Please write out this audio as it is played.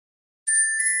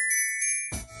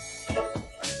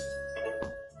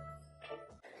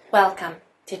Welcome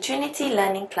to Trinity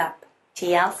Learning Club,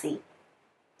 TLC.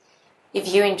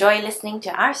 If you enjoy listening to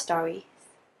our stories,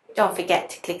 don't forget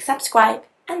to click subscribe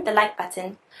and the like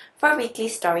button for weekly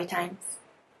story times.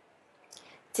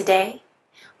 Today,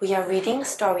 we are reading a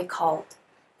story called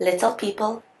Little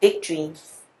People, Big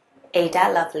Dreams,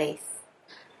 Ada Lovelace,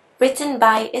 written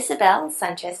by Isabel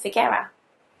Sanchez Vegara.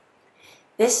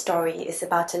 This story is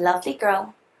about a lovely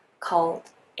girl called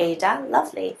Ada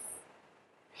Lovelace.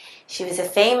 She was a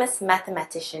famous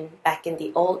mathematician back in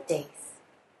the old days.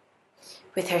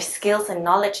 With her skills and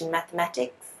knowledge in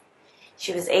mathematics,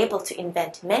 she was able to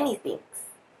invent many things.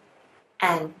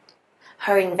 And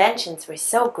her inventions were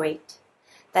so great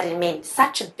that it made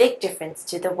such a big difference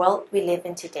to the world we live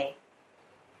in today.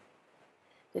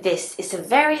 This is a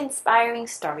very inspiring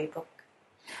storybook,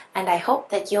 and I hope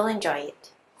that you'll enjoy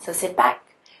it. So sit back,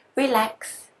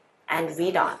 relax, and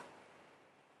read on.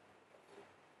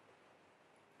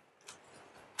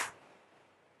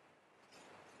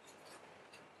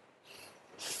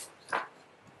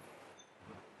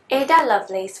 Ada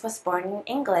Lovelace was born in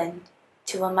England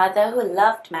to a mother who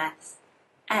loved maths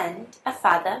and a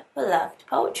father who loved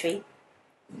poetry.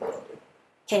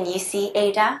 Can you see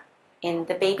Ada in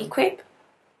the baby crib?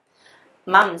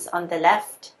 Mum's on the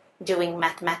left doing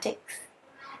mathematics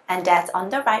and Dad's on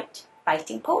the right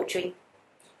writing poetry.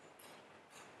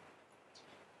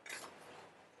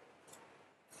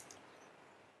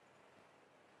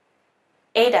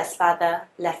 Ada's father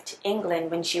left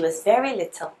England when she was very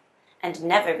little and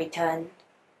never returned.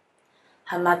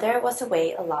 Her mother was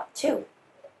away a lot too.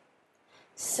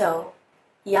 So,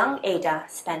 young Ada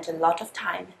spent a lot of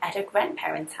time at her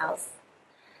grandparents' house.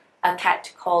 A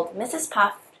cat called Mrs.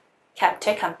 Puff kept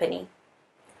her company.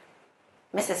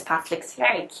 Mrs. Puff looks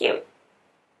very cute.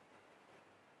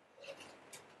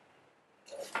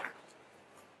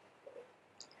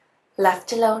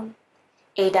 Left alone,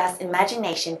 Ada's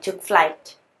imagination took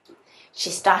flight. She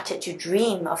started to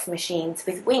dream of machines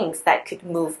with wings that could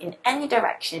move in any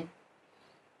direction.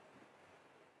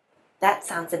 That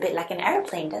sounds a bit like an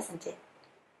airplane, doesn't it?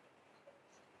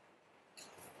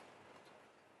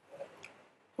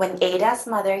 When Ada's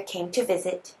mother came to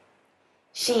visit,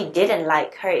 she didn't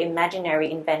like her imaginary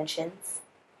inventions.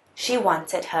 She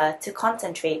wanted her to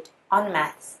concentrate on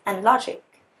maths and logic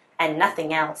and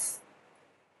nothing else.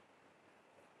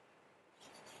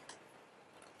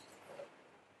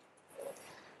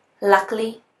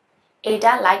 Luckily,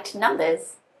 Ada liked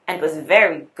numbers and was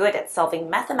very good at solving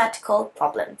mathematical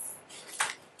problems.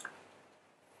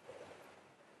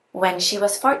 When she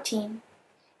was 14,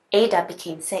 Ada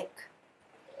became sick.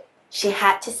 She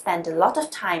had to spend a lot of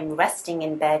time resting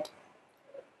in bed,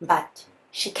 but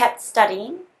she kept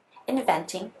studying,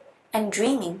 inventing, and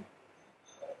dreaming.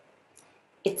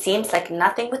 It seems like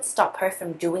nothing would stop her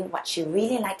from doing what she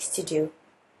really likes to do,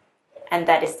 and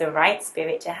that is the right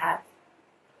spirit to have.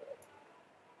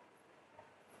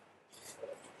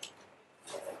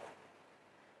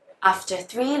 After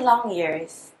 3 long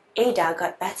years, Ada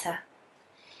got better.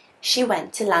 She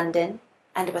went to London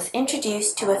and was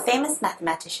introduced to a famous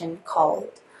mathematician called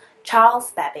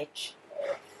Charles Babbage.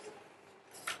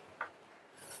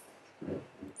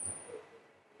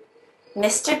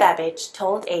 Mr. Babbage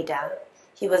told Ada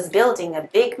he was building a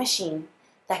big machine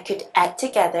that could add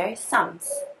together sums,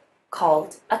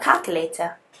 called a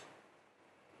calculator.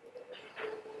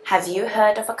 Have you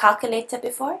heard of a calculator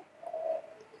before?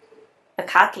 A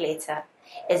calculator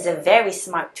is a very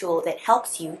smart tool that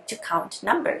helps you to count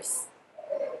numbers.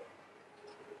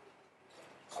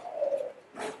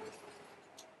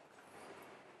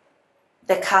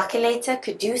 The calculator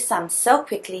could do sums so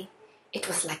quickly, it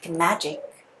was like magic.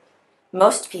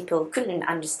 Most people couldn't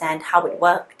understand how it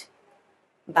worked,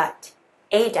 but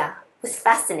Ada was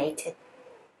fascinated.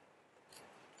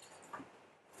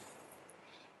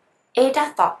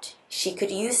 Ada thought she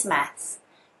could use maths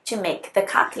to make the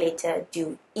calculator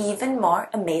do even more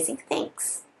amazing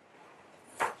things.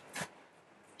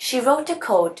 She wrote a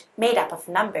code made up of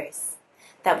numbers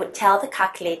that would tell the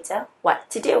calculator what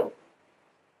to do.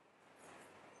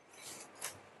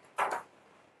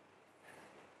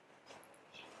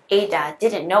 Ada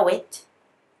didn't know it,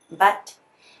 but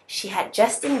she had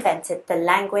just invented the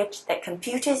language that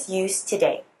computers use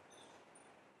today.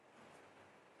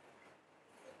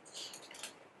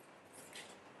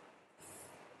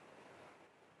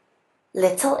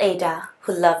 Little Ada,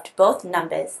 who loved both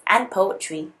numbers and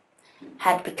poetry,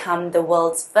 had become the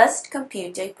world's first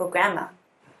computer programmer.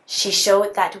 She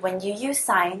showed that when you use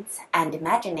science and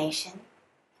imagination,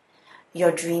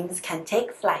 your dreams can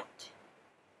take flight.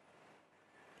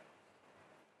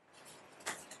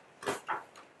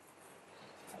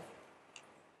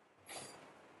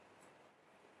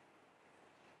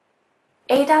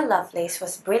 Ada Lovelace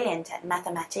was brilliant at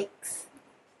mathematics.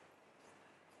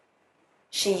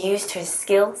 She used her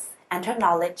skills and her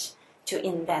knowledge to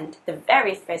invent the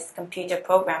very first computer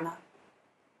programmer.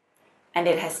 And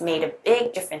it has made a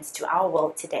big difference to our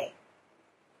world today.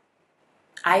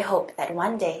 I hope that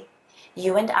one day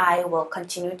you and I will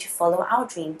continue to follow our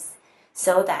dreams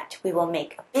so that we will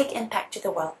make a big impact to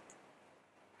the world.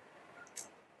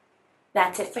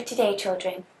 That's it for today,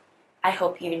 children. I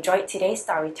hope you enjoyed today's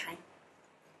story time.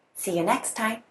 See you next time.